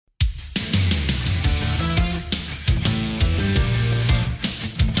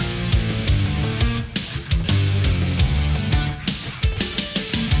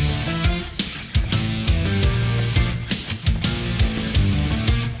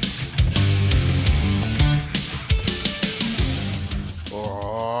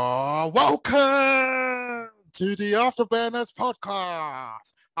Welcome to the Afterburners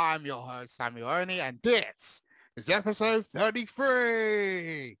podcast. I'm your host, Samuel Oni, and this is episode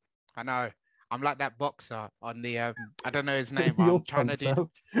 33. I know, I'm like that boxer on the, I don't know his name, but You're I'm trying to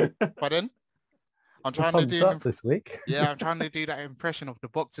pumped do, up. pardon? I'm You're trying to pumped do, up this week. yeah, I'm trying to do that impression of the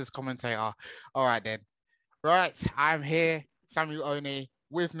boxer's commentator. All right then. Right, I'm here, Samuel Oni.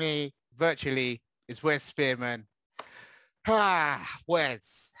 With me, virtually, is Wes Spearman.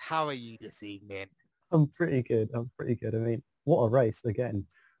 Wes, how are you this evening? I'm pretty good. I mean, what a race again.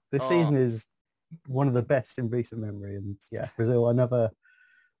 This Oh, season is one of the best in recent memory. And yeah, Brazil, another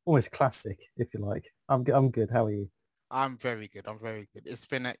almost classic, if you like. I'm good. How are you? I'm very good. I'm very good. It's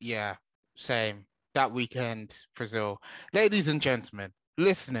been yeah, same. That weekend, Brazil. Ladies and gentlemen,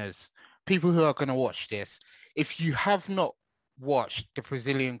 listeners, people who are going to watch this, if you have not watched the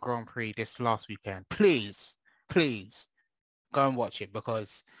Brazilian Grand Prix this last weekend, please go and watch it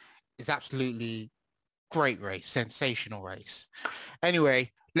because it's absolutely great race, sensational race.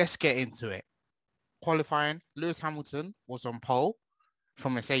 Anyway, let's get into it. Qualifying, Lewis Hamilton was on pole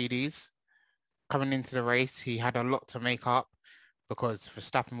from Mercedes. Coming into the race, he had a lot to make up because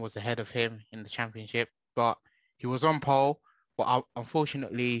Verstappen was ahead of him in the championship, but he was on pole, but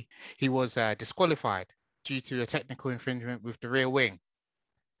unfortunately he was disqualified due to a technical infringement with the rear wing.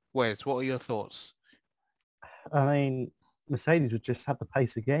 Wes, what are your thoughts? I mean, Mercedes would just had the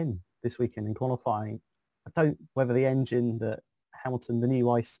pace again this weekend in qualifying. I don't whether the engine that Hamilton, the new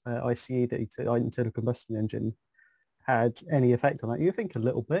ICE that he took, internal combustion engine, had any effect on that. You think a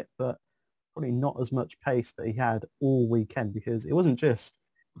little bit, but probably not as much pace that he had all weekend because it wasn't just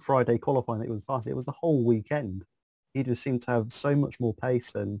Friday qualifying that he was fast. It was the whole weekend. He just seemed to have so much more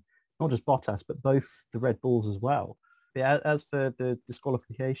pace than not just Bottas, but both the Red Bulls as well. Yeah, as for the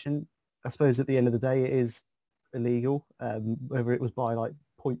disqualification, I suppose at the end of the day, it is illegal, whether it was by like zero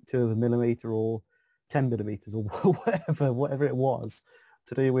point 0.2 of a millimeter or 10 millimeters or whatever it was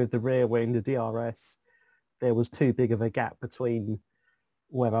to do with the rear wing, the DRS. There was too big of a gap between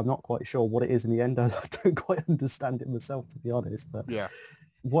where I'm not quite sure what it is in the end. I don't quite understand it myself, to be honest. But Yeah,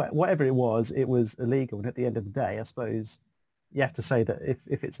 whatever it was illegal. And at the end of the day, I suppose you have to say that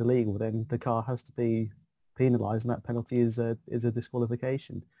if it's illegal, then the car has to be penalised, and that penalty is a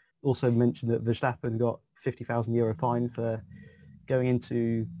disqualification. Also mentioned that Verstappen got €50,000 fine for going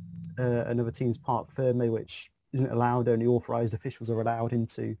into another team's Parc Ferme, which isn't allowed. Only authorised officials are allowed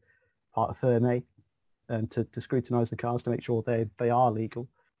into Parc Ferme to scrutinise the cars to make sure they are legal.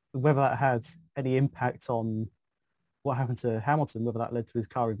 Whether that had any impact on what happened to Hamilton, whether that led to his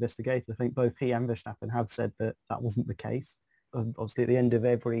car investigated, I think both he and Verstappen have said that that wasn't the case. Obviously, at the end of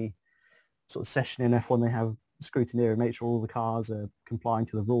every sort of session in F1, they have scrutiny and make sure all the cars are complying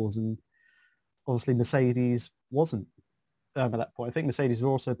to the rules. And obviously, Mercedes wasn't at that point. I think Mercedes were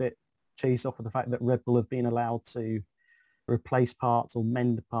also a bit chased off of the fact that Red Bull have been allowed to replace parts or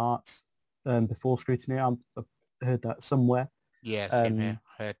mend parts before scrutiny. I've heard that somewhere. yeah, same Um, here.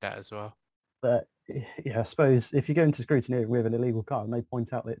 Heard that as well. but yeah, I suppose if you go into scrutiny with an illegal car and they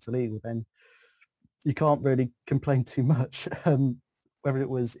point out that it's illegal, then you can't really complain too much. Whether it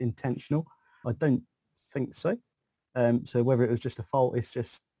was intentional, I don't think so. So whether it was just a fault, it's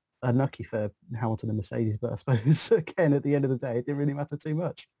just unlucky for Hamilton and Mercedes. But I suppose again, at the end of the day, it didn't really matter too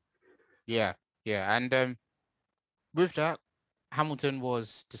much. Yeah, yeah. And with that, Hamilton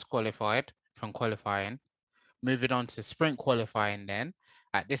was disqualified from qualifying. Moving on to sprint qualifying then.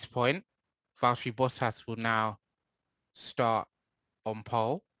 At this point, Valtteri Bottas will now start on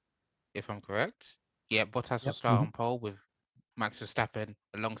pole, if I'm correct. Yeah, Bottas will Yep. start on pole with Max Verstappen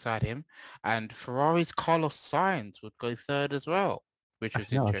alongside him. And Ferrari's Carlos Sainz would go third as well, which was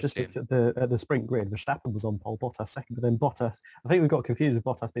Actually, no, I've just interesting. looked at the sprint grid. Verstappen was on pole, Bottas second, but then Bottas. I think we got confused with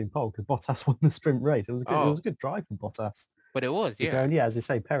Bottas being pole because Bottas won the sprint race. It was Oh, a good drive from Bottas but it was, to go. yeah. And yeah, as you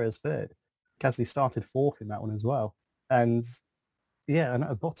say, Perez third. Gasly started fourth in that one as well. And yeah, and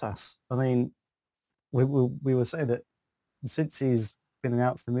Bottas. I mean, we were saying that since he's been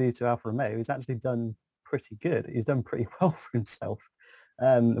announced to move to Alfa Romeo, he's actually done pretty good. He's done pretty well for himself.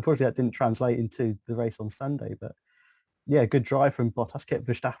 Unfortunately, that didn't translate into the race on Sunday, but yeah, good drive from Bottas, kept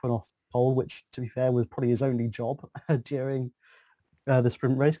Verstappen off pole, which to be fair was probably his only job during the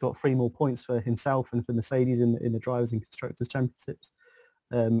sprint race. Got 3 more points for himself and for Mercedes in the drivers and constructors championships.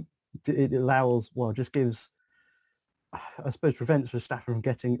 It allows, well, just gives, I suppose, prevents Verstappen from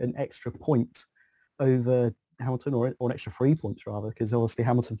getting an extra point over Hamilton, or an extra 3 points rather, because obviously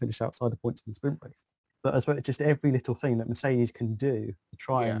Hamilton finished outside the points in the sprint race. But I suppose it's just every little thing that Mercedes can do to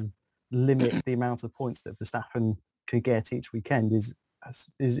try Yeah. and limit the amount of points that Verstappen could get each weekend is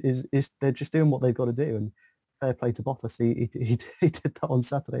they're just doing what they've got to do. And fair play to Bottas. He did that on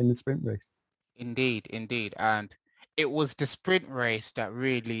Saturday in the sprint race. Indeed, indeed. And it was the sprint race that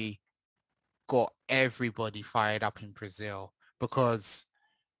really got everybody fired up in Brazil because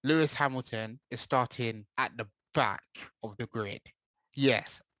Lewis Hamilton is starting at the back of the grid.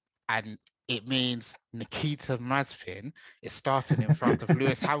 Yes. And it means Nikita Mazepin is starting in front of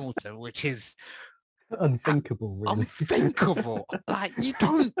Lewis Hamilton, which is unthinkable, really. Unthinkable. Like you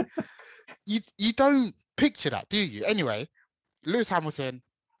don't picture that, do you? Anyway, Lewis Hamilton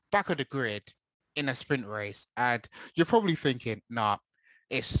back of the grid in a sprint race, and you're probably thinking, nah,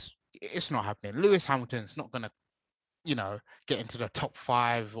 it's not happening. Lewis Hamilton's not gonna, get into the top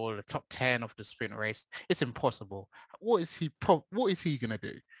 5 or the top 10 of the sprint race. It's impossible. What is he gonna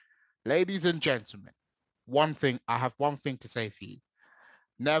do? Ladies and gentlemen, I have one thing to say for you.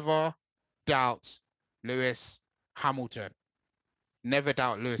 Never doubt Lewis Hamilton. Never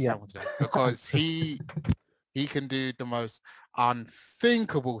doubt Lewis Hamilton because he can do the most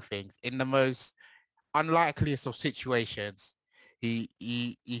unthinkable things in the most unlikeliest of situations. He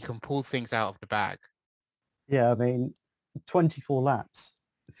can pull things out of the bag. Yeah, I mean, 24 laps,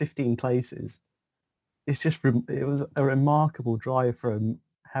 15 places. It was a remarkable drive from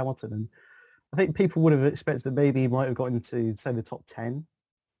Hamilton, and I think people would have expected that maybe he might have got into, say, the top 10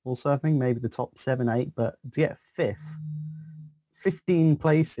 or something, maybe the top 7, 8, but to get 5th, 15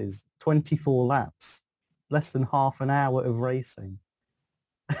 places, 24 laps, less than half an hour of racing.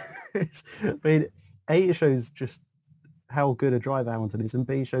 I mean, A, it shows just how good a driver Hamilton is, and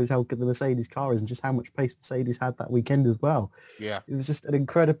B, shows how good the Mercedes car is and just how much pace Mercedes had that weekend as well. Yeah. It was just an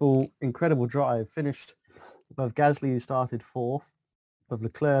incredible drive. Finished above Gasly, who started 4th, above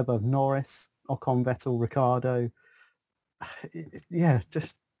Leclerc, above Norris, Ocon, Vettel, Ricciardo.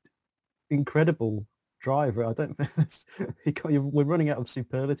 Just incredible driver. I don't think we're running out of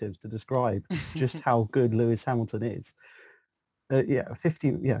superlatives to describe just how good Lewis Hamilton is.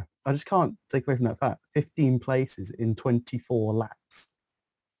 15. Yeah, I just can't take away from that fact. 15 places in 24 laps.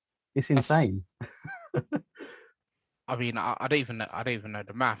 It's insane. I mean, I don't even know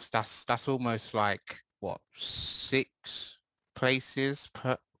the maths. That's almost like what, 6 places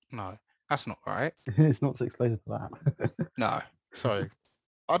per? No, that's not right. It's not 6 places for that. No, sorry.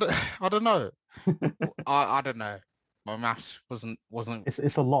 I don't know. I don't know. My maths wasn't.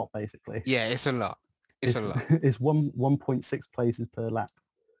 It's a lot, basically. Yeah, it's a lot. It's a lot. It's 1.6 places per lap.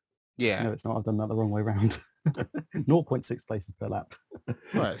 Yeah. No, it's not. I've done that the wrong way around. 0.6 places per lap.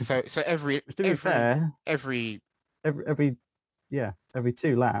 Right. So every to be fair, every 2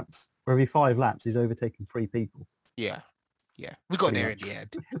 laps or every 5 laps he's overtaken 3 people. Yeah. We got there in the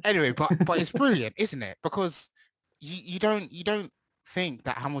end. Anyway, but it's brilliant, isn't it? Because you don't think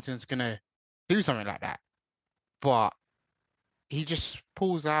that Hamilton's gonna do something like that, but he just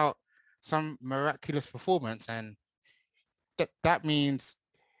pulls out some miraculous performance, and that means,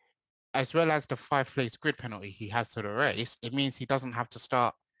 as well as the 5-place grid penalty he has to the race, it means he doesn't have to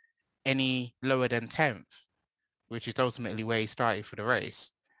start any lower than 10th, which is ultimately where he started for the race.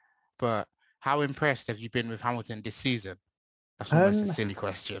 But how impressed have you been with Hamilton this season? That's almost a silly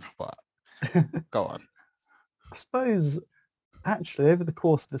question, but go on. I suppose, actually, over the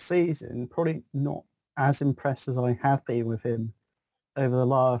course of the season, probably not as impressed as I have been with him over the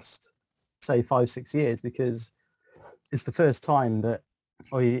last, say, 5-6 years, because it's the first time that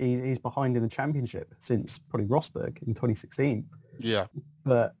he's behind in the championship since probably Rosberg in 2016. Yeah.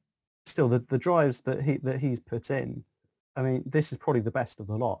 But still, the drives that he's put in, I mean, this is probably the best of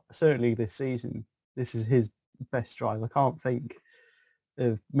the lot. Certainly this season, this is his best drive. I can't think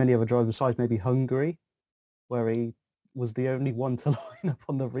of many other drives besides maybe Hungary, where he was the only one to line up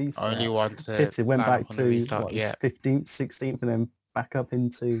on the restart. Only one to pitted, went back to 15th, 16th, and then back up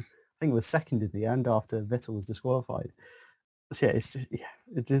into, I think it was 2nd in the end after Vettel was disqualified. So it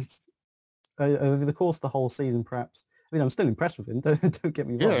just over the course of the whole season, perhaps. I mean, I'm still impressed with him. Don't get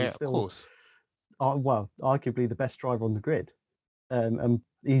me wrong. Yeah, He's still, of course. Arguably the best driver on the grid, and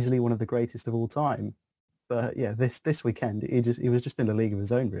easily one of the greatest of all time. But yeah, this weekend he was just in a league of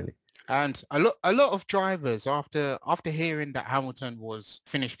his own, really. And a lot of drivers, after hearing that Hamilton was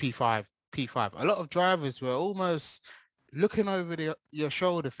finished P5, a lot of drivers were almost looking over your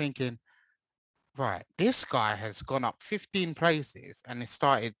shoulder thinking, right, this guy has gone up 15 places and it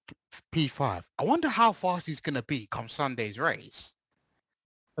started P5. I wonder how fast he's going to be come Sunday's race.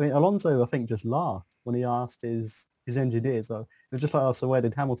 I mean, Alonso, I think, just laughed when he asked his engineers. So it was just like, oh, so where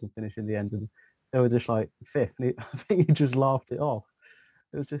did Hamilton finish in the end? And they were just like 5th. And I think he just laughed it off.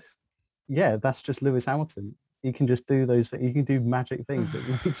 It was just, that's just Lewis Hamilton. He can just do those things. He can do magic things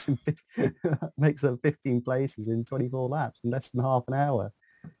that makes up 15 places in 24 laps in less than half an hour.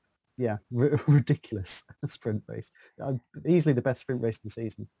 yeah, ridiculous sprint race. Easily the best sprint race of the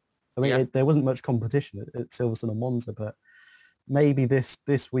season. I mean, Yeah, there wasn't much competition at Silverstone and Monza, but maybe this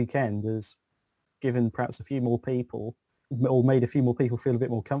weekend has given perhaps a few more people, or made a few more people feel a bit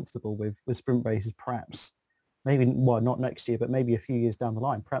more comfortable with sprint races, perhaps. Maybe, well, not next year, but maybe a few years down the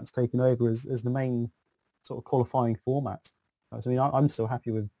line, perhaps taking over as the main sort of qualifying format. I mean, I'm still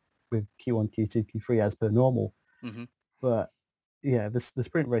happy with Q1, Q2, Q3 as per normal. hmm But yeah, the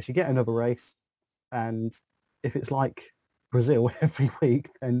sprint race, you get another race, and if it's like Brazil every week,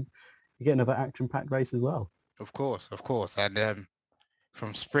 then you get another action-packed race as well. of course. And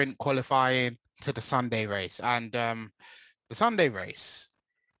from sprint qualifying to the Sunday race, and the Sunday race,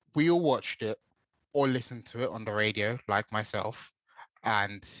 we all watched it or listened to it on the radio, like myself,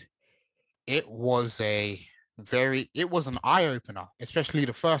 and it was it was an eye opener, especially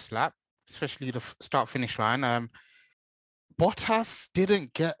the first lap, especially the start finish line. Bottas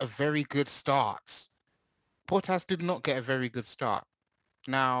didn't get a very good start. Bottas did not get a very good start.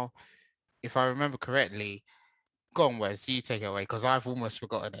 Now, if I remember correctly, go on, Wes, you take it away because I've almost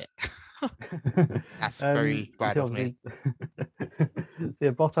forgotten it. That's very bad So of me. obviously, so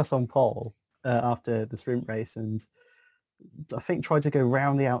yeah, Bottas on pole after the sprint race, and I think tried to go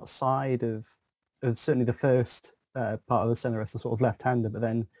round the outside of certainly the first part of the center as the sort of left-hander, but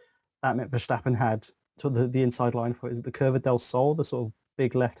then that meant Verstappen had sort of the inside line for, is it the Curva del Sol, the sort of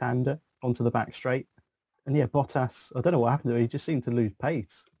big left-hander onto the back straight. And yeah, Bottas, I don't know what happened to him. He just seemed to lose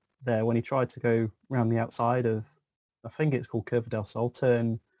pace there when he tried to go round the outside of, I think it's called Curva del Sol,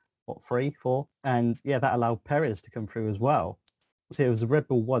 turn, what, 3, 4? And yeah, that allowed Perez to come through as well. So it was a Red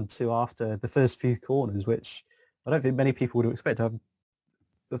Bull 1-2 after the first few corners, which I don't think many people would have expected.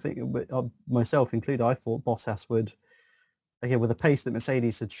 I think myself included, I thought Bottas would, again, with the pace that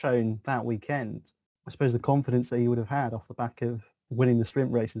Mercedes had shown that weekend, I suppose the confidence that he would have had off the back of winning the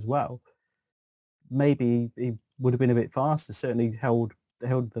sprint race as well, maybe he would have been a bit faster, certainly held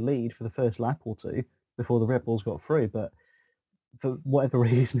the lead for the first lap or two before the Red Bulls got through. But for whatever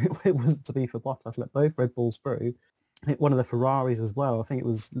reason, it wasn't to be for Bottas. Let both Red Bulls through. I think one of the Ferraris as well. I think it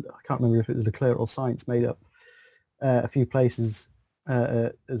was, I can't remember if it was Leclerc or Sainz, made up a few places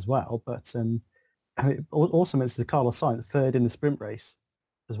as well. But I mean, also meant to Carlos Sainz third in the sprint race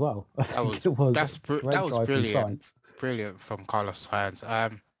as well. I That think was it was a that great was drive from brilliant, Sainz. brilliant from Carlos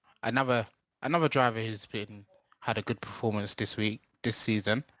Sainz. Another another driver who's been had a good performance this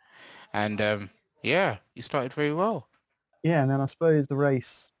season, and yeah, he started very well. Yeah, and then I suppose the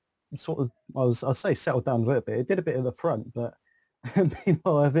race sort of, I'll say settled down a little bit. It did a bit in the front, but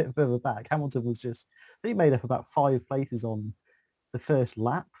meanwhile a bit further back, Hamilton was just, I think he made up about 5 places on the first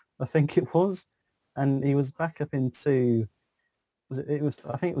lap, I think it was, and he was back up into,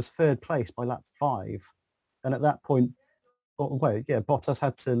 I think it was third place by lap 5, and at that point, oh, wait, yeah, Bottas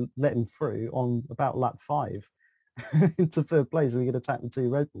had to let him through on about lap 5 into third place, so he could attack the 2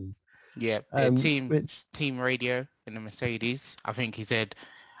 Red Bulls. Yeah, Which team radio in the Mercedes. I think he said,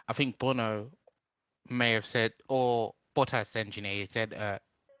 I think Bono may have said, or Bottas engineer he said,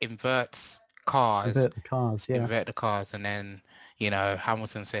 inverts cars, invert the cars, yeah. invert the cars, and then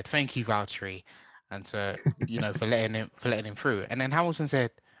Hamilton said, "Thank you, Valtteri," and so for letting him through, and then Hamilton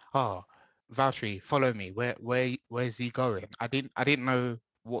said, "Oh, Valtteri, follow me. Where's he going?" I didn't know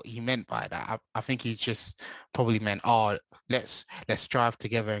what he meant by that. I think he just probably meant, "Oh, let's drive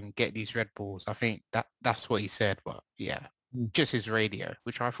together and get these Red Bulls." I think that's what he said, but yeah, Mm. just his radio,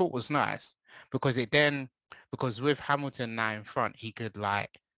 which I thought was nice because because with Hamilton now in front, he could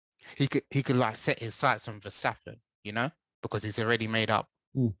like set his sights on Verstappen, because he's already made up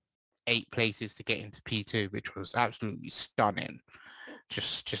Mm. 8 places to get into P2, which was absolutely stunning,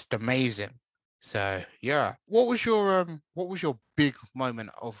 just amazing. So yeah, what was your big moment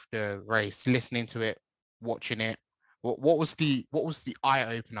of the race? Listening to it, watching it, what was the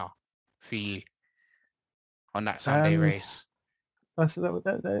eye opener for you on that Sunday Um, race?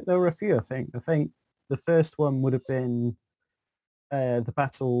 there were a few, I think. I think the first one would have been the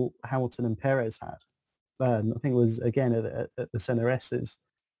battle Hamilton and Perez had. I think it was, again, at the Senna S's.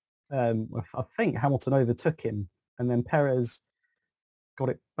 I think Hamilton overtook him, and then Perez got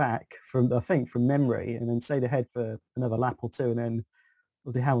it back from, I think, from memory, and then stayed ahead for another lap or two, and then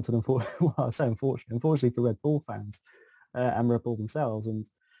obviously Hamilton, well, I say unfortunately for Red Bull fans and Red Bull themselves, and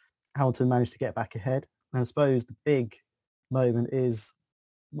Hamilton managed to get back ahead. And I suppose the big moment is,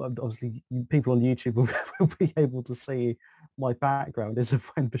 well, obviously people on YouTube will be able to see my background is of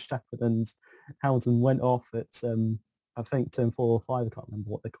when Verstappen and Hamilton went off at I think turn 4 or 5. I can't remember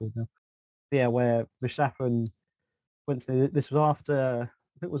what they're called now. But yeah, where Verstappen went to, this was after,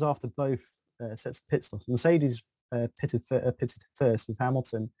 I think it was after both sets of pit stops. Mercedes pitted first with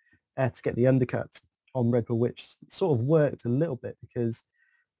Hamilton, to get the undercut on Red Bull, which sort of worked a little bit because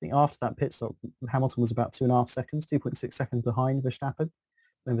I think after that pit stop, Hamilton was about 2.5 seconds, 2.6 seconds behind Verstappen.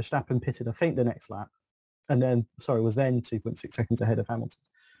 Then Verstappen pitted, I think, the next lap, and then, was then 2.6 seconds ahead of Hamilton.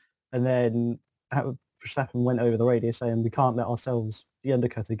 And then Verstappen went over the radio saying, we can't let ourselves be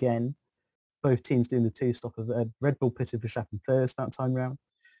undercut again. Both teams doing the two-stop of Red Bull pitted Verstappen first that time round.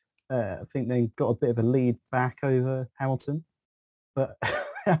 I think they got a bit of a lead back over Hamilton, but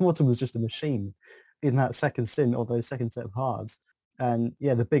Hamilton was just a machine in that second stint or those second set of hards. And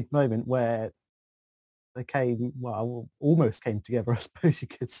yeah, the big moment where they almost came together, I suppose you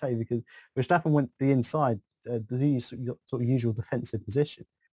could say, because Verstappen went the inside, the sort of usual defensive position.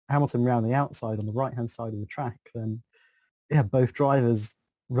 Hamilton round the outside on the right-hand side of the track. And yeah, both drivers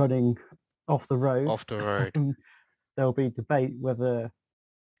running off the road. Off the road. There'll be debate whether,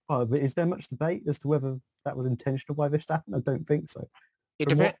 but is there much debate as to whether that was intentional by Verstappen? I don't think so. It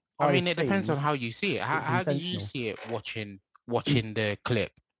depends. I mean, it depends on how you see it. How did you see it watching the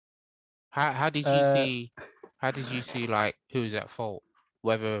clip? How did you see? How did you see like who's at fault?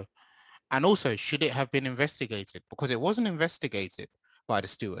 Whether, and also should it have been investigated? Because it wasn't investigated by the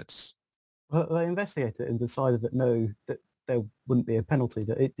stewards. Well, they investigated it and decided that no, that there wouldn't be a penalty.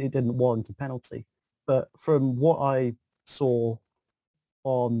 That it didn't warrant a penalty. But from what I saw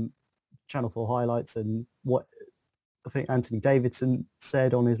on Channel 4 highlights and what I think Anthony Davidson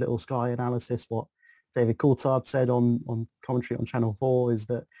said on his little Sky analysis, what David Coulthard said on commentary on Channel 4 is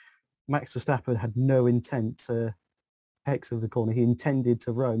that Max Verstappen had no intent to exit the corner. He intended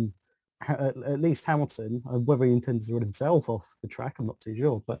to run at least Hamilton. Whether he intended to run himself off the track, I'm not too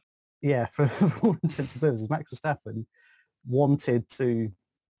sure. But yeah, for all intents and purposes, Max Verstappen wanted to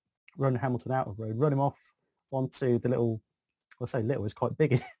run Hamilton out of road, run him off onto the little, I say little, it's quite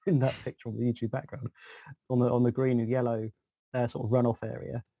big in that picture on the YouTube background, on the green and yellow sort of runoff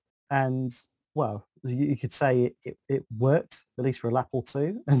area. And well, you could say it worked, at least for a lap or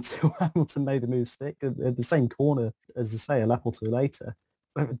two, until Hamilton made the move stick at the same corner, as I say, a lap or two later.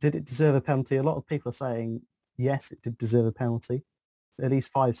 But did it deserve a penalty? A lot of people are saying, yes, it did deserve a penalty, at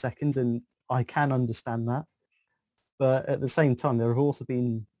least 5 seconds, and I can understand that. But at the same time, there have also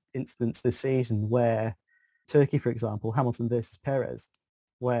been incidents this season where Turkey, for example, Hamilton versus Perez,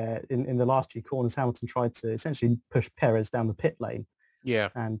 where in the last few corners, Hamilton tried to essentially push Perez down the pit lane. Yeah.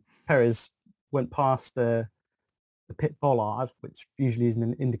 And Perez went past the pit bollard, which usually is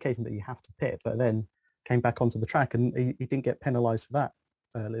an indication that you have to pit, but then came back onto the track and he didn't get penalised for that,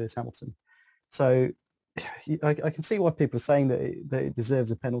 Lewis Hamilton. So I can see why people are saying that it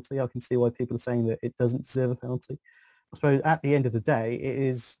deserves a penalty. I can see why people are saying that it doesn't deserve a penalty. I suppose at the end of the day, it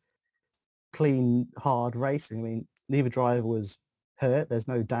is clean, hard racing. I mean, neither driver was hurt. There's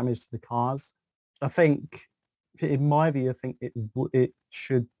no damage to the cars. I think, in my view, I think it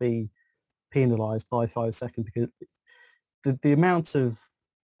should be penalised by 5 seconds because the amount of,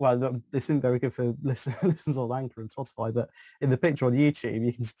 well, this isn't very good for listeners on Anchor and Spotify, but in the picture on YouTube,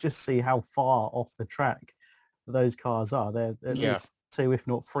 you can just see how far off the track those cars are. They're at least 2, if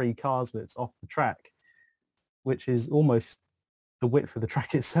not 3 cars widths off the track, which is almost the width of the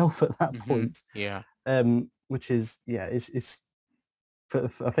track itself at that point. Yeah. Which is, it's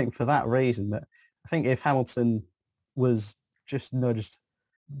I think for that reason that I think if Hamilton was just nudged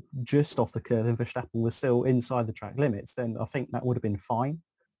just off the curve and Verstappen was still inside the track limits, then I think that would have been fine.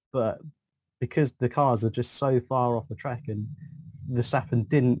 But because the cars are just so far off the track and Verstappen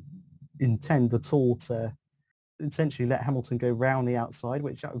didn't intend at all to essentially let Hamilton go round the outside,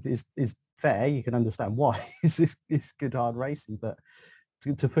 which is fair. You can understand why. It's good hard racing, but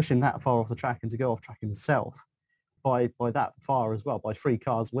to push him that far off the track and to go off track himself by that far as well, by 3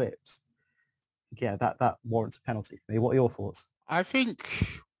 cars widths, yeah, that warrants a penalty for me. What are your thoughts? I think,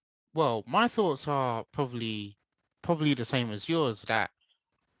 well, my thoughts are probably the same as yours. That,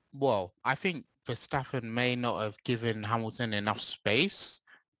 well, I think Verstappen may not have given Hamilton enough space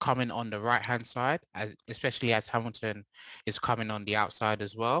coming on the right-hand side, especially as Hamilton is coming on the outside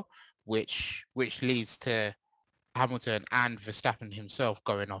as well, which leads to Hamilton and Verstappen himself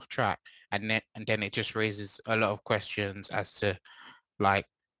going off track, and then it just raises a lot of questions as to, like,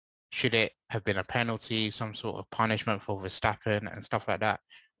 should it have been a penalty, some sort of punishment for Verstappen and stuff like that,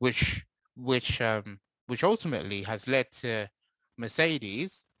 which ultimately has led to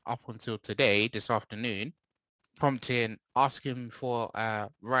Mercedes up until today, this afternoon, asking for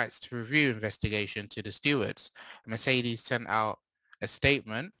rights to review investigation to the stewards. Mercedes sent out a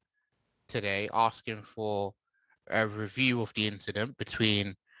statement today asking for a review of the incident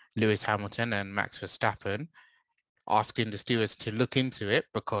between Lewis Hamilton and Max Verstappen, asking the stewards to look into it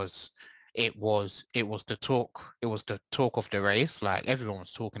because it was the talk of the race. Like everyone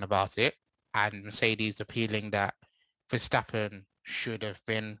was talking about it, and Mercedes appealing that Verstappen should have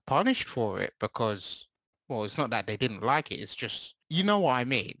been punished for it because, well, it's not that they didn't like it. It's just, you know what I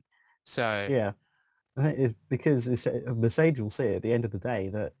mean. So Yeah, I think it's because Mercedes will see at the end of the day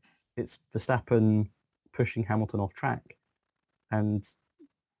that it's Verstappen pushing Hamilton off track, and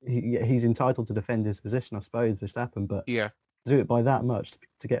he's entitled to defend his position, I suppose, Verstappen, but yeah, do it by that much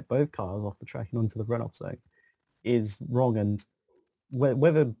to get both cars off the track and onto the runoff zone is wrong. And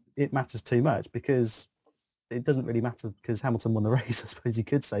whether it matters too much, because it doesn't really matter because Hamilton won the race, I suppose you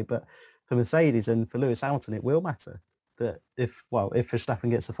could say, but for Mercedes and for Lewis Hamilton, it will matter that if Verstappen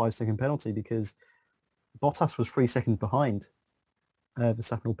gets a 5-second penalty, because Bottas was 3 seconds behind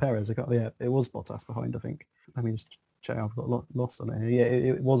Verstappen or Perez. It was Bottas behind, I think. Let me just check. I've got lost on it here.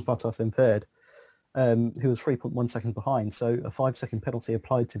 Yeah, it was Bottas in third, who was 3.1 seconds behind. So a 5-second penalty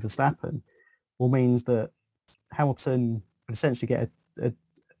applied to Verstappen will means that Hamilton would essentially get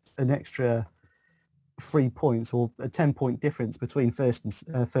an extra 3 points or a 10-point difference between first and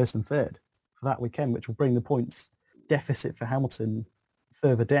third for that weekend, which will bring the points deficit for Hamilton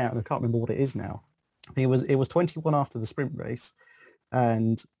further down. I can't remember what it is now. I think it was 21 after the sprint race,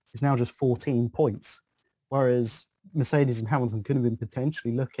 and it's now just 14 points. Whereas Mercedes and Hamilton could have been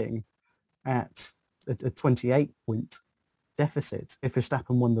potentially looking at a 28-point deficit if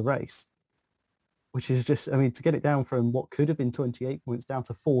Verstappen won the race, which is just, I mean, to get it down from what could have been 28 points down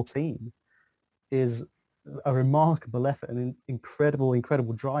to 14 is a remarkable effort and an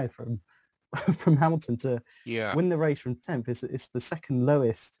incredible drive from from Hamilton to yeah, win the race from 10th. It's the second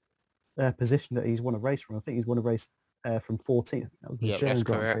lowest position that he's won a race from. I think he's won a race from 14th. That was the yeah, that's German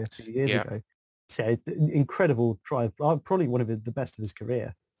Grand Prix a correct. few years Yeah. ago. So incredible drive. Probably one of the best of his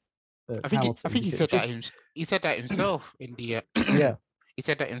career. I think I Hamilton, think he because said that just he said that himself in the yeah, he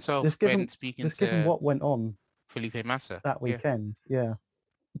said that himself just when given speaking just given to what went on Felipe Massa. that Yeah. weekend, yeah,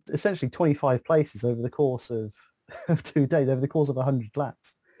 essentially 25 places over the course of of 2 days, over the course of 100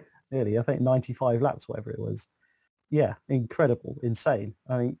 laps. Nearly, I think 95 laps, whatever it was. Yeah, incredible, insane.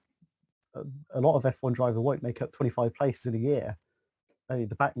 I mean, a lot of F1 drivers won't make up 25 places in a year. I mean,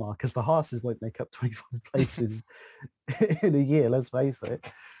 the back markers, the Haas's won't make up 25 places in a year, let's face it.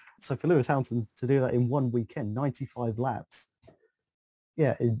 So for Lewis Hamilton to do that in one weekend, 95 laps,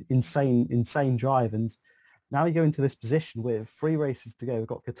 yeah, insane drive. And now you go into this position with 3 races to go. We've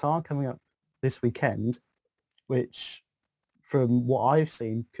got Qatar coming up this weekend, which from what I've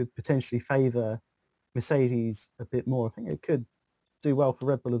seen could potentially favour Mercedes a bit more. I think it could do well for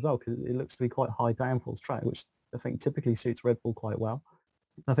Red Bull as well because it looks to be quite high downforce track, which I think typically suits Red Bull quite well.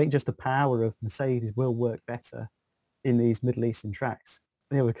 I think just the power of Mercedes will work better in these Middle Eastern tracks.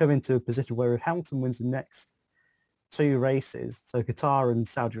 And, yeah, we're coming to a position where if Hamilton wins the next 2 races, so Qatar and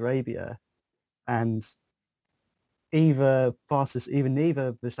Saudi Arabia, and neither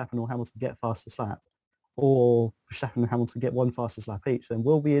Verstappen or Hamilton get fastest lap, or Verstappen and Hamilton get one fastest lap each, then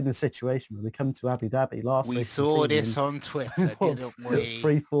we'll be in a situation where we come to Abu Dhabi, last We race of the saw season, this on Twitter, in didn't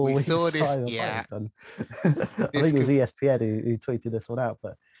we? 4 We weeks saw this, time. I might yeah. have done. I This think it was could ESPN who tweeted this one out.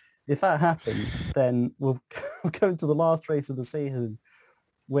 But if that happens, then we'll go into the last race of the season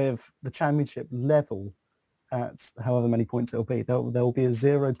with the championship level at however many points it'll be. There will be a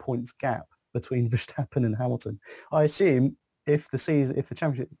 0 points gap between Verstappen and Hamilton. I assume if the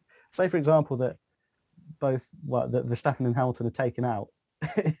championship, say for example that that Verstappen and Hamilton are taken out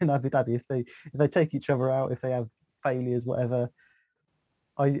in Abu Dhabi, if they take each other out, if they have failures, whatever,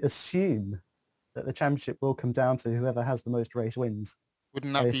 I assume that the championship will come down to whoever has the most race wins.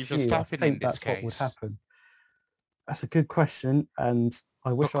 wouldn't I that be assume, I Verstappen in think this that's what would case? happen. That's a good question, and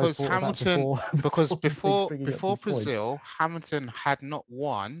I wish I'd Because thought of that Hamilton, before because bringing up before this point. Brazil, Hamilton had not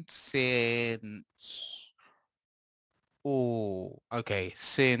won since, oh, okay,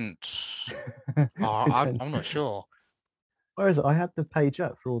 since Again, I'm not sure where is it? I had the page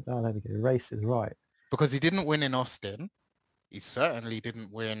up for all. Oh, there we go. Races, right? because he didn't win in Austin. He certainly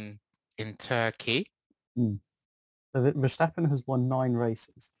didn't win in Turkey. Mm. So Verstappen has won 9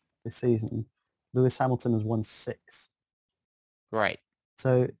 races this season. Lewis Hamilton has won 6. Right.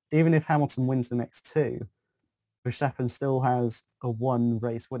 So even if Hamilton wins the next 2, Verstappen still has a 1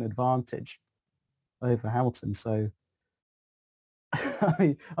 race win advantage over Hamilton. So I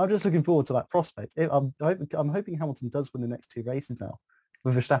mean, I'm just looking forward to that prospect. I'm hoping Hamilton does win the next 2 races now,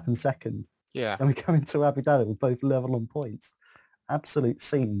 with Verstappen second, Yeah. and we come into Abu Dhabi with both level on points. Absolute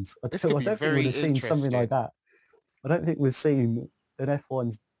scenes. This I could don't be think we'd very have seen something like interesting. that. I don't think we've seen an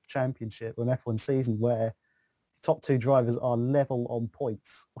F1 championship or an F1 season where the top 2 drivers are level on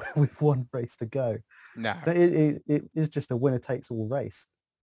points with 1 race to go. No. So it is just a winner takes all race.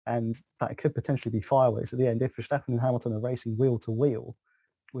 and that could potentially be fireworks at the end if Verstappen and Hamilton are racing wheel to wheel,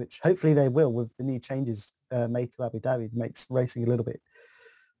 which hopefully they will with the new changes made to Abu Dhabi. Makes racing a little bit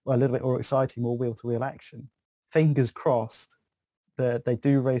more exciting, more wheel to wheel action. Fingers crossed that they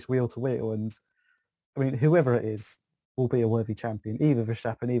do race wheel to wheel, and I mean whoever it is will be a worthy champion, either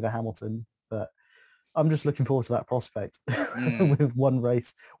Verstappen, either Hamilton. But I'm just looking forward to that prospect with one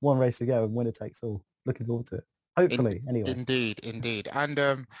race to go and winner takes all. Looking forward to it. Hopefully, anyway. Indeed. And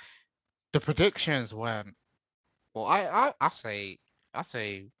the predictions went well. I say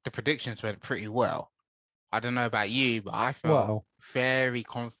the predictions went pretty well. I don't know about you, but I felt very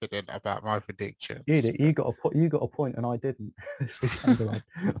confident about my predictions. You got a point, and I didn't this weekend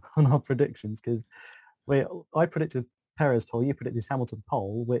on our predictions because I predicted Perez pole, you predicted Hamilton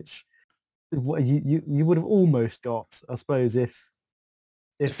pole, which you would have almost got, I suppose, if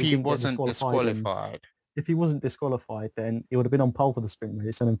he wasn't disqualified. If he wasn't disqualified, then he would have been on pole for the sprint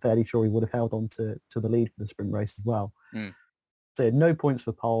race, and I'm fairly sure he would have held on to the lead for the sprint race as well. So no points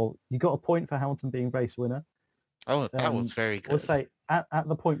for pole. You got a point for Hamilton being race winner. Oh, that was very good. I'll say at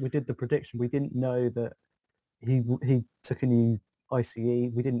the point we did the prediction, we didn't know that he took a new ICE.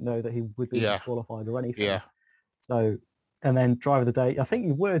 We didn't know that he would be disqualified or anything. Yeah. So, and then driver of the day, I think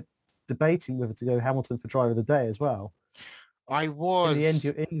you were debating whether to go Hamilton for driver of the day as well. I was.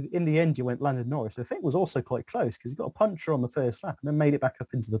 In the end, you went Lando Norris. I think it was also quite close because he got a puncher on the first lap and then made it back up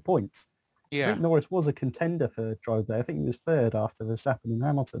into the points. Yeah. I think Norris was a contender for driver of the day. I think he was third after Verstappen and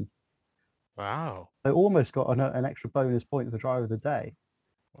Hamilton. Wow. They almost got an extra bonus point for driver of the day.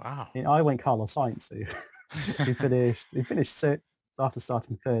 Wow. I went Carlos Sainz, who finished after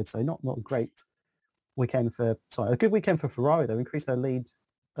starting third, so not a great weekend a good weekend for Ferrari though. Increased their lead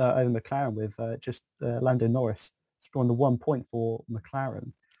over McLaren with just Lando Norris scoring the 1 point for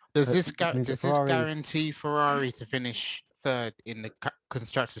McLaren. Does this guarantee Ferrari to finish third in the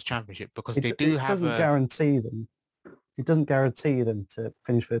Constructors' Championship? Because it doesn't guarantee them. It doesn't guarantee them to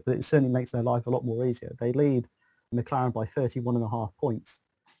finish third, but it certainly makes their life a lot more easier. They lead McLaren by 31.5 points,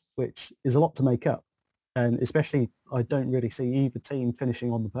 which is a lot to make up. And especially, I don't really see either team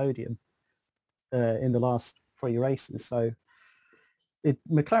finishing on the podium in the last 3 races. So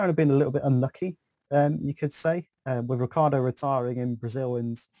McLaren have been a little bit unlucky, you could say, with Ricciardo retiring in Brazil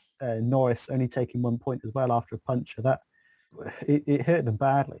and Norris only taking 1 point as well after a puncture. That it hurt them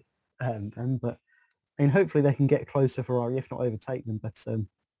badly. But I mean, hopefully they can get close to Ferrari, if not overtake them. But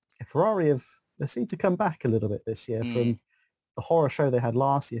Ferrari they seem to come back a little bit this year from the horror show they had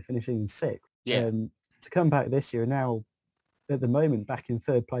last year, finishing in 6th. Yeah. To come back this year, now at the moment back in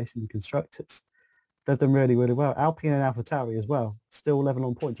 3rd place in the Constructors. They've done really, really well. Alpine and AlphaTauri as well, still level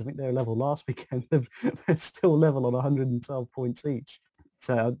on points. I think they were level last weekend. They're still level on 112 points each.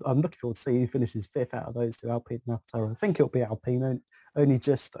 So I'm looking forward to see who finishes 5th out of those two, Alpine and AlphaTauri. I think it'll be Alpine, only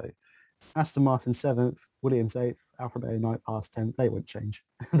just though. Aston Martin 7th, Williams 8th, Alfa Romeo 9th, Haas 10th. They won't change.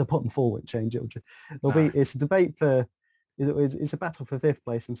 The bottom 4 won't change. It's a debate for. It's a battle for 5th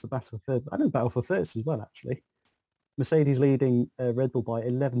place and it's a battle for 3rd. I know battle for 1st as well, actually. Mercedes leading Red Bull by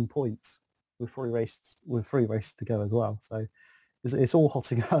 11 points with 3 races to go as well. So it's all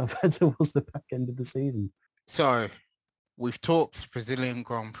hotting up towards the back end of the season. So we've talked Brazilian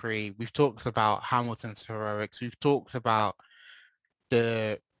Grand Prix. We've talked about Hamilton's heroics. We've talked about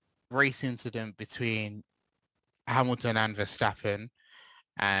the race incident between Hamilton and Verstappen,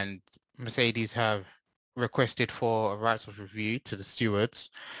 and Mercedes have requested for a rights of review to the stewards.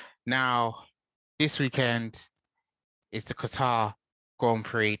 Now, this weekend is the Qatar Grand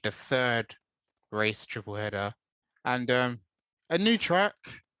Prix, the 3rd race triple header, and a new track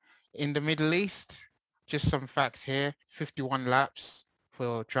in the Middle East. Just some facts here: 51 laps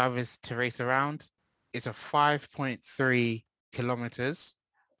for drivers to race around. It's a 5.3 kilometers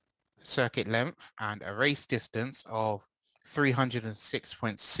circuit length and a race distance of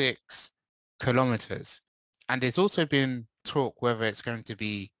 306.6 kilometers. And there's also been talk whether it's going to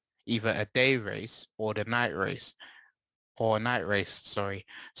be either a day race or a night race.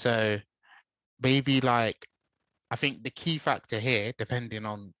 So maybe I think the key factor here, depending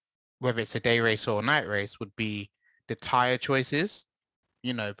on whether it's a day race or a night race, would be the tire choices,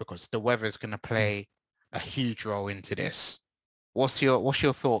 because the weather is going to play a huge role into this. What's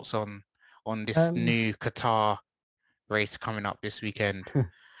your thoughts on this new Qatar race coming up this weekend?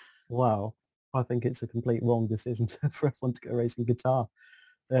 Wow. I think it's a complete wrong decision for everyone to go racing Qatar,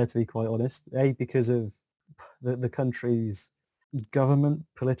 to be quite honest. Because of the country's government,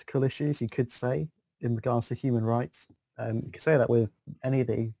 political issues, you could say, in regards to human rights. You could say that with any of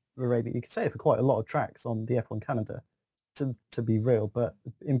the Arabia. You could say it for quite a lot of tracks on the F1 calendar, to be real. But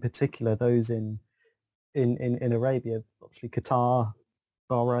in particular, those in Arabia, obviously Qatar,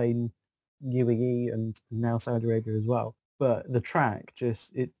 Bahrain, UAE, and now Saudi Arabia as well. But the track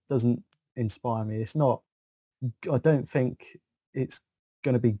it doesn't inspire me. It's not. I don't think it's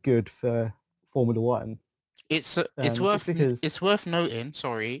going to be good for Formula One. Just because, it's worth noting,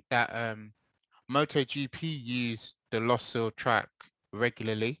 sorry, that MotoGP use the Losail track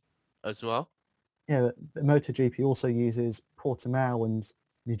regularly as well. yeah, the MotoGP also uses Portimao and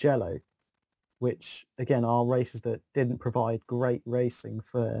Mugello, which again are races that didn't provide great racing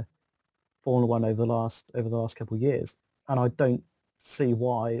for Formula One over the last couple of years. And I don't see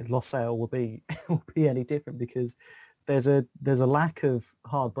why Losail will be will be any different, because there's a lack of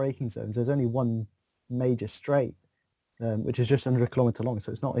hard braking zones. There's only one major straight, which is just under a kilometre long,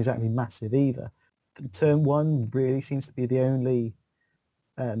 so it's not exactly massive either. Turn one really seems to be the only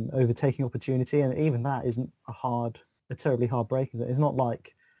overtaking opportunity, and even that isn't a terribly hard braking zone. It's not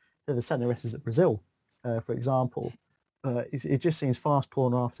like the center races at Brazil, for example. It just seems fast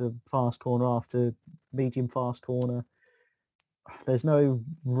corner after medium fast corner. There's no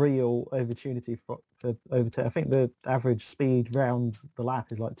real opportunity for overtake. I think the average speed round the lap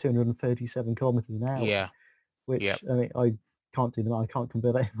is like 237 kilometers an hour, Yeah. which I mean, I can't do the math, I can't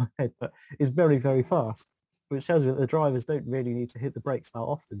convert that in my head, but it's very, very fast, which tells you that the drivers don't really need to hit the brakes that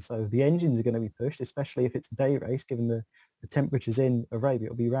often. So the engines are going to be pushed, especially if it's a day race, given the temperatures in Arabia.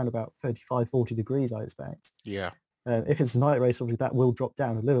 It'll be around about 35, 40 degrees, I expect. Yeah. If it's a night race, obviously that will drop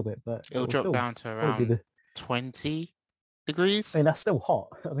down a little bit, but It'll it'll drop still down to probably be around 20 I degrees. mean, that's still hot.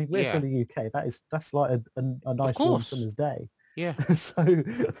 I mean, we're Yeah. from the UK. That's like a Of nice warm course. summer's day. Yeah. So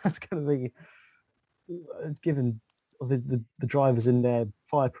that's going to be given the drivers in their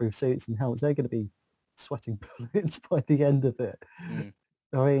fireproof suits and helmets. They're going to be sweating bullets by the end of it. Mm.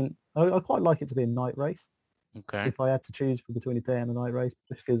 I mean, I quite like it to be a night race. Okay. If I had to choose between a day and a night race,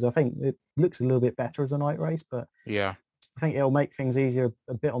 just because I think it looks a little bit better as a night race, but Yeah. I think it'll make things easier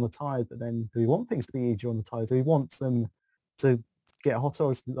a bit on the tyres. But then, do we want things to be easier on the tyres? Do we want them to get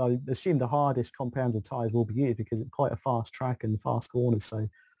hotter? I assume the hardest compounds of tyres will be used because it's quite a fast track and fast corners. So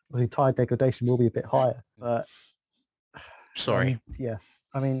I think tyre degradation will be a bit higher. But Sorry. yeah,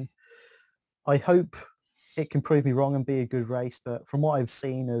 I mean, I hope it can prove me wrong and be a good race. But from what I've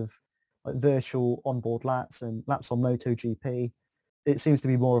seen of like virtual onboard laps and laps on MotoGP, it seems to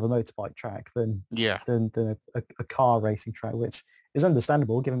be more of a motorbike track Yeah. than a car racing track, which is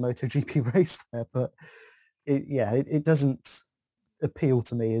understandable given MotoGP race there. But it doesn't appeal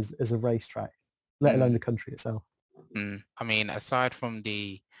to me as a racetrack, let alone Mm. the country itself. Mm. I mean, aside from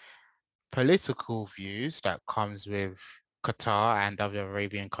the political views that comes with Qatar and other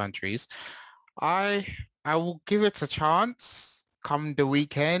Arabian countries, I I will give it a chance come the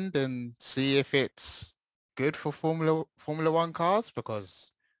weekend and see if it's good for Formula One cars, because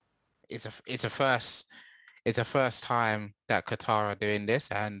it's a first time that Qatar are doing this,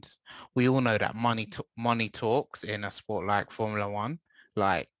 and we all know that money talks in a sport like Formula One.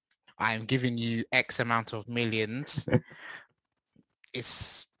 Like, I'm giving you X amount of millions.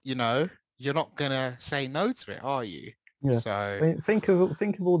 It's, you're not gonna say no to it, are you? Yeah, So I mean, think of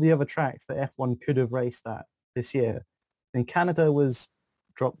all the other tracks that F1 could have raced at this year. I mean, Canada was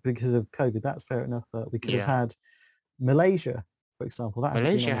dropped because of COVID. That's fair enough, but we could have yeah, had Malaysia, for example. That hasn't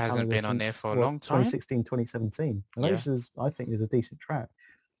been Malaysia on the hasn't calendar been on there since, for a what, long time. 2016, 2017. Yeah, Malaysia's, I think, is a decent track.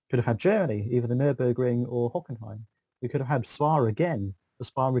 Could have had Germany, either the Nürburgring or Hockenheim. We could have had Spa again, the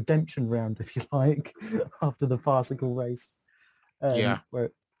Spa redemption round, if you like, after the farcical race yeah. where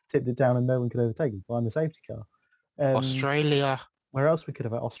it tipped it down and no one could overtake it behind the safety car. Um, Australia. where else we could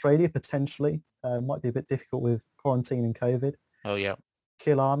have had? Australia, potentially. Might be a bit difficult with quarantine and COVID. Oh yeah,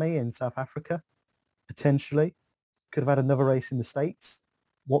 Killarney in South Africa, potentially. Could have had another race in the States.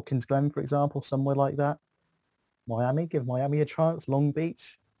 Watkins Glen, for example, somewhere like that. Miami, give Miami a chance. Long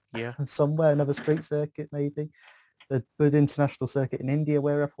Beach, yeah, somewhere, another street circuit maybe. The Bud International Circuit in India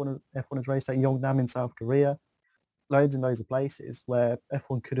where F1 has raced at. Yongnam in South Korea. Loads and loads of places where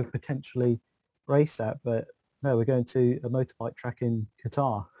F1 could have potentially raced at, but no, we're going to a motorbike track in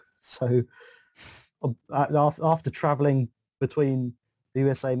Qatar. So after traveling between the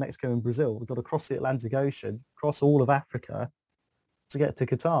USA, Mexico and Brazil, we've got to cross the Atlantic Ocean, cross all of Africa to get to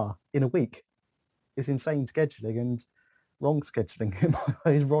Qatar in a week. It's insane scheduling and wrong scheduling in my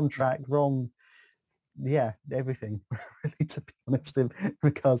eyes, wrong track, wrong, everything, really, to be honest, in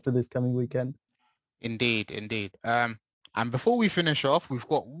regards to this coming weekend. indeed, indeed. And before we finish off, we've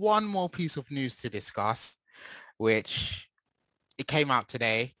got one more piece of news to discuss, which it came out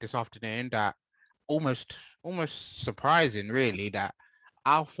today, this afternoon, that almost surprising, really, that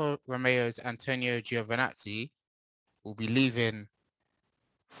Alfa Romeo's Antonio Giovinazzi will be leaving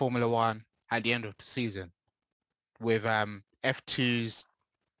Formula One at the end of the season with F2's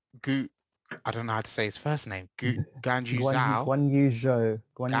Gu, I don't know how to say his first name. Ganju Zhao, Guan Yu Zhou.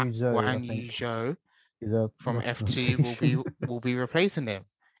 Guan Yu Zhou, I Guan Yu think, Zhou is a from rough F2 will be pronunciation. replacing him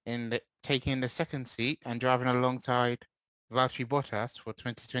taking the second seat and driving alongside Valtteri Bottas for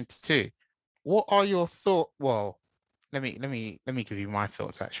 2022. What are your thoughts? Well, let me give you my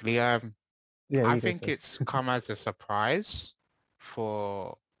thoughts actually. Yeah, I you go think first. it's come as a surprise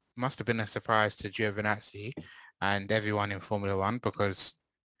for must have been a surprise to Giovinazzi and everyone in Formula One because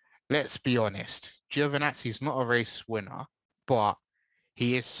let's be honest, Giovinazzi is not a race winner, but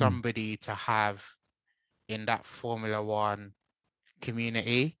he is Hmm. somebody to have in that Formula One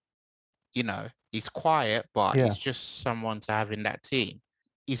community. You know, he's quiet, but Yeah. he's just someone to have in that team.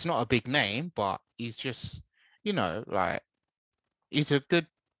 He's not a big name, but he's just, like he's a good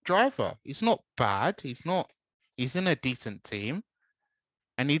driver. He's not bad. He's in a decent team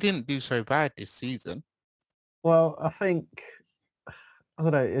and he didn't do so bad this season. Well, I think I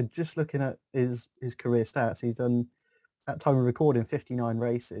don't know. Just looking at his career stats, he's done at time of recording 59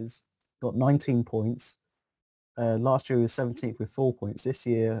 races, got 19 points. Last year he was 17th with 4 points. This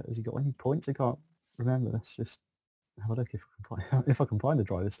year, has he got any points? I can't remember. Let's just have a look if I can find if I can find the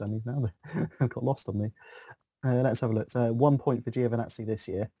driver's standings now. They've got lost on me. Let's have a look. So 1 point for Giovinazzi this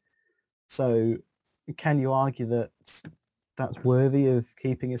year. So can you argue that that's worthy of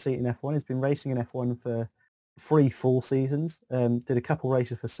keeping a seat in F1? He's been racing in F1 for 3 full seasons. Did a couple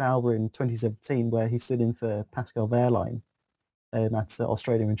races for Sauber in 2017 where he stood in for Pascal Wehrlein at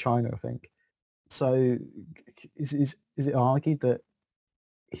Australia and China, I think. So is it argued that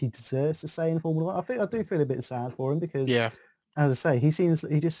he deserves to stay in Formula One? I do feel a bit sad for him because, Yeah, as I say, he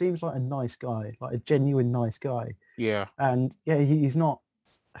just seems like a nice guy, like a genuine nice guy. yeah. And yeah, he's not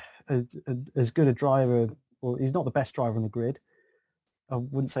as good a driver, or he's not the best driver on the grid. I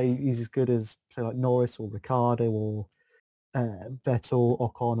wouldn't say he's as good as say like Norris or Ricardo or Vettel,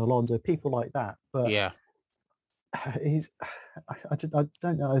 Ocon, Alonso, people like that. But Yeah. he's I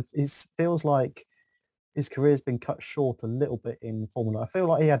don't know. It feels like his career's been cut short a little bit in Formula. I feel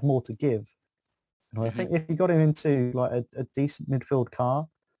like he had more to give. And I Hmm. think if you got him into like a decent midfield car,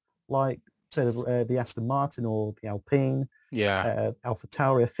 like say the Aston Martin or the Alpine, Yeah. Alpha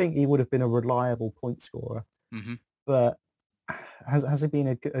Tauri, I think he would have been a reliable point scorer. Hmm. But has he been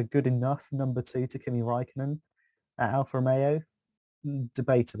a good enough number two to Kimi Raikkonen at Alfa Romeo?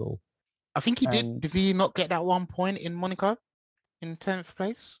 Debatable. I think he did. And Did he not get that 1 point in Monaco in 10th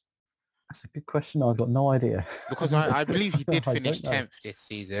place? that's a good question. I've got no idea. Because I believe he did I finish don't know. 10th this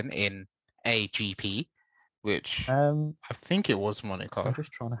season in a GP, which Um, I think it was I'm Monaco.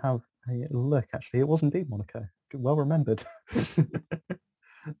 just trying to have a look. Actually, it was indeed Monaco. Well remembered.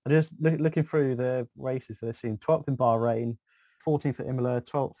 I just looking through the races for this season. 12th in Bahrain, 14th at Imola,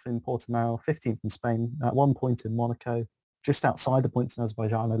 12th in Portimao, 15th in Spain, at 1 point in Monaco, just outside the points in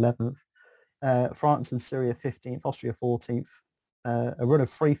Azerbaijan, 11th. France and Syria 15th, Austria 14th. A run of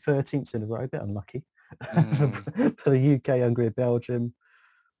 13ths in a row, a bit unlucky for, Mm, for the UK, Hungary, Belgium.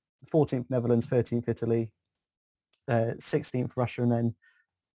 14th Netherlands, 13th Italy, 16th Russia, and then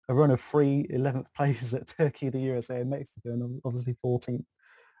a run of 11th places at Turkey, the USA, and Mexico, and obviously 14th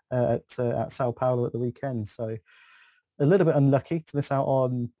at Sao Paulo at the weekend. So a little bit unlucky to miss out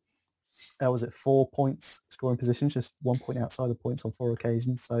on, was it 4 points scoring positions, just 1 point outside the points on 4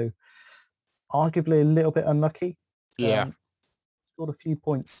 occasions. So arguably a little bit unlucky. yeah. Um, scored a few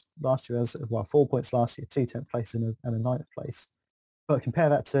points last year, 4 points last year, 10th place and a 9th place. But compare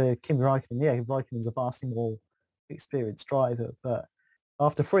that to Kimi Raikkonen. Yeah, Raikkonen's a vastly more experienced driver, but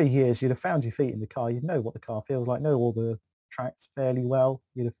after 3 years, you'd have found your feet in the car. You'd know what the car feels like, know all the tracks fairly well.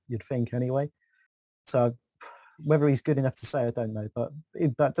 You'd think anyway. So whether he's good enough to say, I don't know. But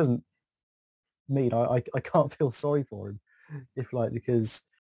that doesn't mean I can't feel sorry for him, if like because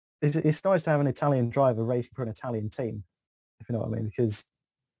it's nice to have an Italian driver racing for an Italian team, if you know what I mean. Because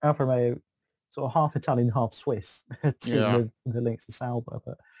Alfa Romeo, sort of half Italian, half Swiss team Yeah. with the links to Sauber,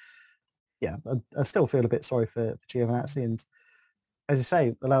 but yeah, I still feel a bit sorry for Giovinazzi, and as you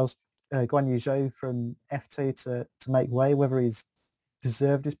say, allows Guan Yu Zhou from F2 to make way. Whether he's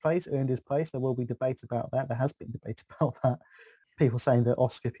deserved his place, earned his place, there will be debate about that. There has been debate about that. People saying that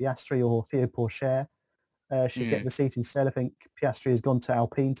Oscar Piastri or Theo Pourchaire should get Mm, the seat instead. I think Piastri has gone to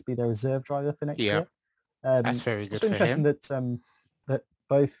Alpine to be their reserve driver for next yeah. year. That's very good Also for interesting him. that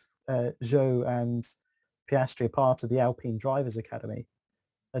both Zhou and Piastri are part of the Alpine Drivers Academy,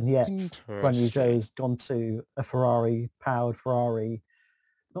 and yet Guan Yu Zhou Interesting. has gone to a Ferrari-powered Ferrari,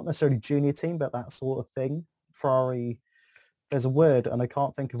 not necessarily junior team, but that sort of thing. Ferrari, there's a word and I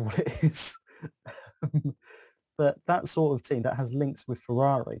can't think of what it is. But that sort of team that has links with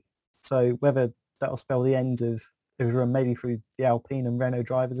Ferrari. So whether that'll spell the end of It was run maybe through the Alpine and Renault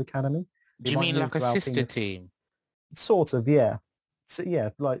Drivers Academy. Do It you might mean move like a to Alpine, sister team? sort of, yeah. So, yeah,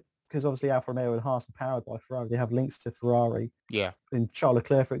 like, because obviously Alfa Romeo and Haas are powered by Ferrari. They have links to Ferrari. Yeah. And Charles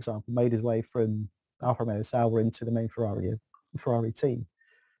Leclerc, for example, made his way from Alfa Romeo Sauber into the main Ferrari team.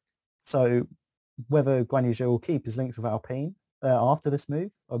 So whether Guan Yu Zhou will keep his links with Alpine after this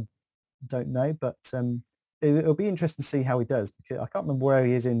move, I don't know. But it'll be interesting to see how he does, because I can't remember where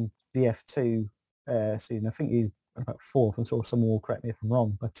he is in the F2 season. I think he's about fourth, and sort of someone will correct me if I'm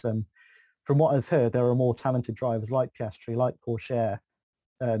wrong. But from what I've heard, there are more talented drivers like Piastri, like Pourchaire,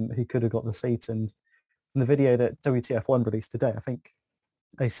 who could have got the seat. And in the video that WTF1 released today, I think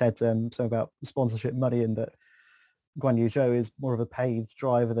they said something about sponsorship money, and that Guan Yu Zhou is more of a paid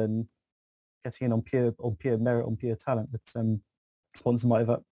driver than getting in on pure merit, on pure talent. But sponsors might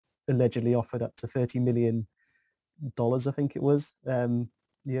have allegedly offered up to $30 million, I think it was,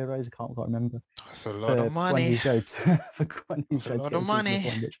 euros. I can't quite remember. That's a lot For of Guan Yu money. Zhou for Guan Yu That's a Zhou to lot get of a seat in money.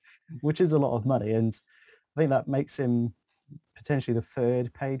 F1, which is a lot of money, and I think that makes him potentially the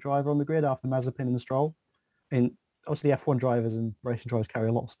third paid driver on the grid after Mazepin and Stroll. And obviously, F1 drivers and racing drivers carry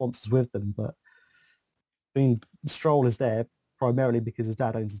a lot of sponsors with them, but I mean, Stroll is there primarily because his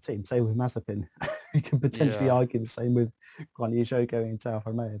dad owns the team. Same with Mazepin. You can potentially Yeah. argue the same with Guan Yu Zhou going into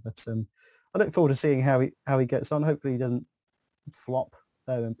Alfa Romeo. But I look forward to seeing how he gets on. Hopefully, he doesn't flop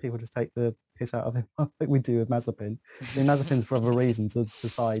and people just take the piss out of him. I think we do with Mazepin. I mean, Mazepin's for other reasons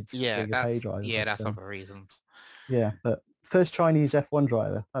besides Yeah, being a pay driver. that's other reasons. Yeah, but first Chinese F1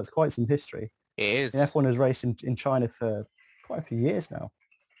 driver. That's quite some history. It is. And F1 has raced in China for quite a few years now.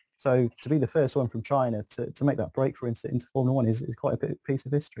 So to be the first one from China to make that breakthrough into Formula One is quite a big piece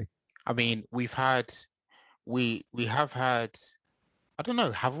of history. I mean, we have had, I don't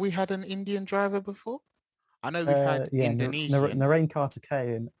know, have we had an Indian driver before? I know we've had Indonesian. Narain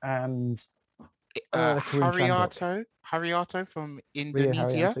Karthikeyan and Karun Chandhok. Hariato from Rio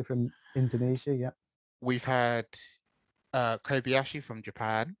Indonesia. Haryanto from Indonesia, yeah. We've had Kobayashi from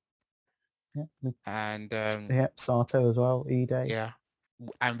Japan. Yeah. And Sato as well, Ide. Yeah.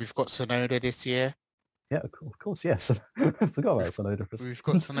 And we've got Sonoda this year. Yeah, of course, yes. I forgot about Sonoda. We've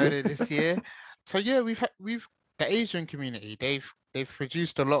got Sonoda this year. So yeah, we've the Asian community, they've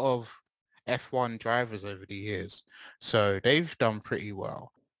produced a lot of F1 drivers over the years. So they've done pretty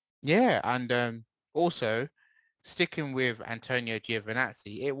well. Yeah, and also sticking with Antonio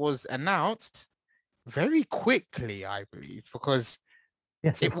Giovinazzi, it was announced very quickly, I believe, because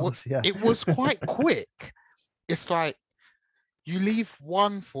yes, it was. Yeah, it was quite quick. It's like you leave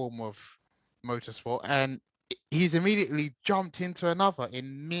one form of motorsport and he's immediately jumped into another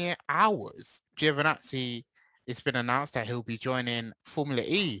in mere hours. Giovinazzi, it's been announced that he'll be joining Formula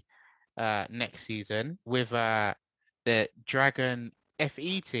E next season with the Dragon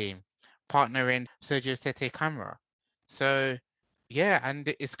FE team, partnering Sergio Sette Camara. So yeah,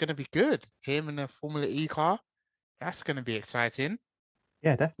 and it's going to be good. Him in a Formula E car, that's going to be exciting.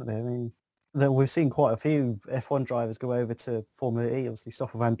 Yeah, definitely. I mean, we've seen quite a few F1 drivers go over to Formula E. Obviously,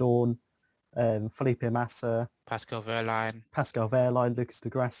 Stoffel Vandoorne, Felipe Massa, Pascal Wehrlein, Lucas Di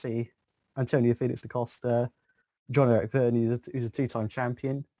Grassi, Antonio Felix da Costa, John-Eric Vergne, who's a two-time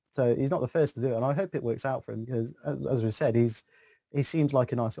champion. So he's not the first to do it, and I hope it works out for him because, as we said, he seems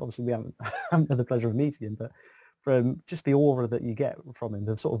like a nice. Obviously, we haven't had the pleasure of meeting him, but from just the aura that you get from him,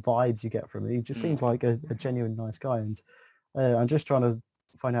 the sort of vibes you get from him, he just seems like a genuine nice guy. And I'm just trying to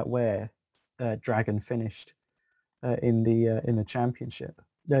find out where Dragon finished in the championship.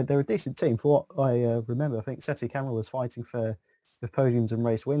 They're a decent team. For what I remember, I think Sette Camara was fighting for podiums and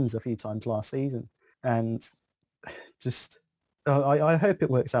race wins a few times last season, and just I hope it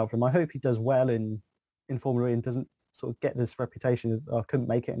works out for him. I hope he does well in Formula E and doesn't sort of get this reputation of I couldn't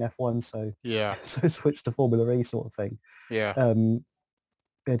make it in F1, so yeah, so switch to Formula E sort of thing. Yeah.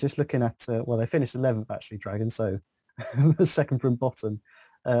 Yeah, just looking at well, they finished 11th actually, Dragon, so second from bottom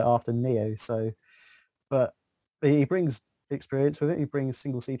after Neo. So, but he brings experience with it. He brings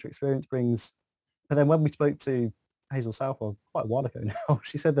single-seater experience. But then when we spoke to Hazel Southwell quite a while ago now,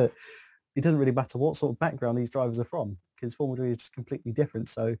 she said that it doesn't really matter what sort of background these drivers are from because Formula E is just completely different.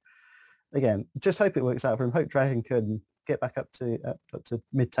 So again, just hope it works out for him. Hope Dragon can get back up to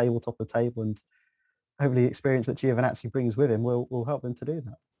mid-table, top of the table, and hopefully the experience that Giovinazzi brings with him will help them to do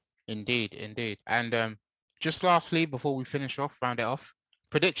that. Indeed. And just lastly, before we round it off,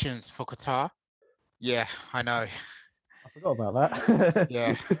 predictions for Qatar. Yeah, I know. I forgot about that.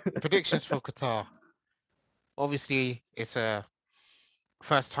 Yeah, predictions for Qatar. Obviously, it's a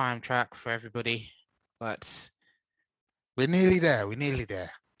first-time track for everybody, but we're nearly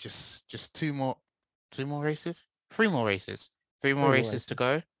there. Just 3 more races to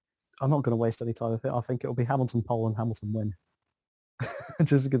go. I'm not going to waste any time. I think it'll be Hamilton pole and Hamilton win.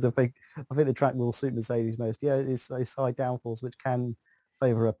 Just because I think the track will suit Mercedes most. Yeah, it's high downforce, which can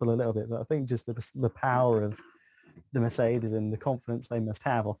favour Red Bull a little bit, but I think just the power of the Mercedes and the confidence they must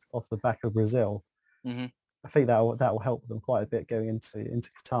have off the back of Brazil, Mm-hmm. I think that will help them quite a bit going into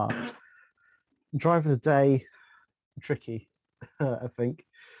Qatar. Driver of the day, tricky, I think.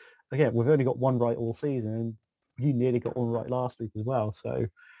 Again, we've only got one right all season, and you nearly got one right last week as well. So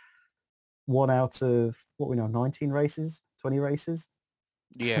one out of, what we know, 19 races, 20 races.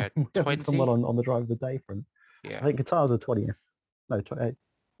 Yeah, We haven't done 20. well on the driver of the day front. I Yeah, think Qatar's the 20th. No, 20, yeah,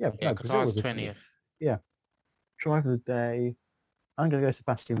 yeah. no, Brazil Qatar's was the 20th. 20th. Yeah. Driver of the day, I'm going to go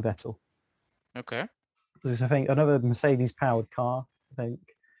Sebastian Vettel. Okay. Because I think another Mercedes-powered car, I think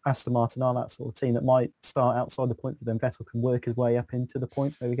Aston Martin are that sort of team that might start outside the point, but then Vettel can work his way up into the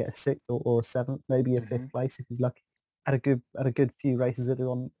points, maybe get a sixth or a seventh, maybe a Mm-hmm. fifth place if he's lucky. Had a good few races early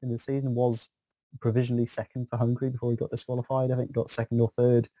on in the season, was provisionally second for Hungary before he got disqualified. I think got second or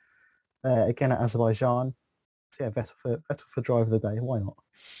third again at Azerbaijan. So yeah, Vettel for driver of the day. Why not?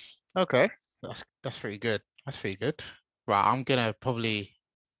 Okay. That's pretty good. That's pretty good. Right, I'm gonna probably,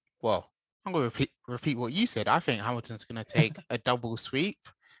 well, I'm gonna repeat what you said. I think Hamilton's gonna take a double sweep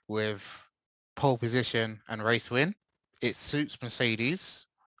with pole position and race win. It suits Mercedes.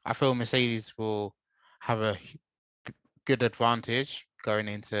 I feel Mercedes will have a good advantage going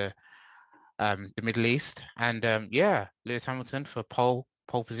into the Middle East. And yeah, Lewis Hamilton for pole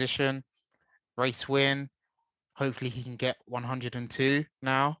position, race win. Hopefully he can get 102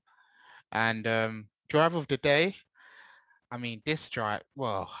 now. And driver of the day, I mean, this drive,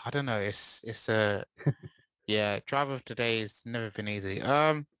 well, I don't know. It's a yeah, driver of the day has never been easy.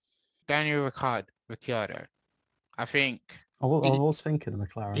 Daniel Ricciardo. I think I he was thinking of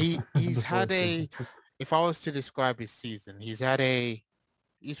McLaren he's before had I said a. Vettel. If I was to describe his season, he's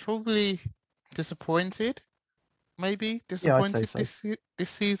probably disappointed. Maybe Yeah, I'd say disappointed so. this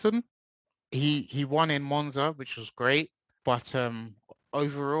season. He won in Monza, which was great, but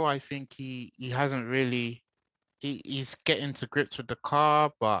overall, I think he hasn't really he's getting to grips with the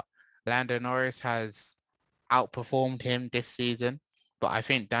car, but Lando Norris has outperformed him this season. But I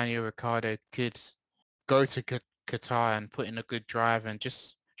think Daniel Ricciardo could go to Qatar and put in a good drive and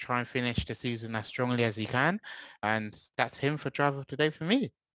just try and finish the season as strongly as he can. And that's him for driver of the day for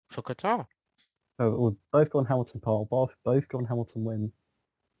me, for Qatar. So we've both gone Hamilton pole, both gone Hamilton win,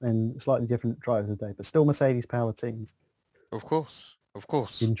 and slightly different drivers of the day, but still Mercedes power teams. Of course, of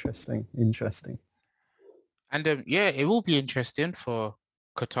course. Interesting. And yeah, it will be interesting for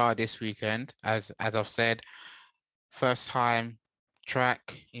Qatar this weekend. As I've said, first time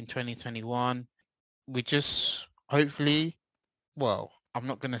track in 2021. We just hopefully, well, I'm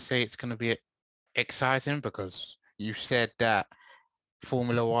not going to say it's going to be exciting because you've said that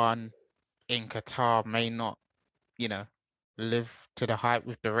Formula One in Qatar may not, you know, live to the hype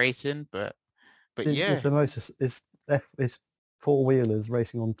with the racing, but It's yeah, the most, it's four-wheelers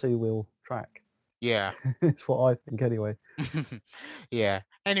racing on two-wheel track. yeah. It's what I think anyway. Yeah.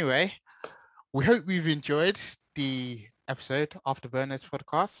 Anyway, we hope you've enjoyed the episode of the Burners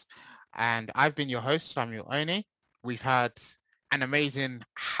podcast. And I've been your host, Samuel Oni. We've had an amazing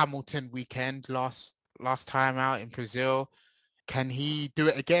Hamilton weekend last time out in Brazil. Can he do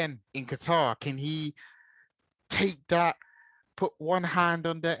it again in Qatar? Can he take that, put one hand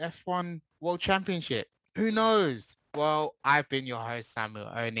on the F1 World Championship? Who knows? Well, I've been your host,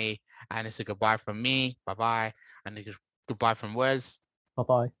 Samuel Oni, and it's a goodbye from me. Bye-bye. And a goodbye from Wes.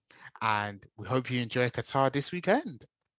 Bye-bye. And we hope you enjoy Qatar this weekend.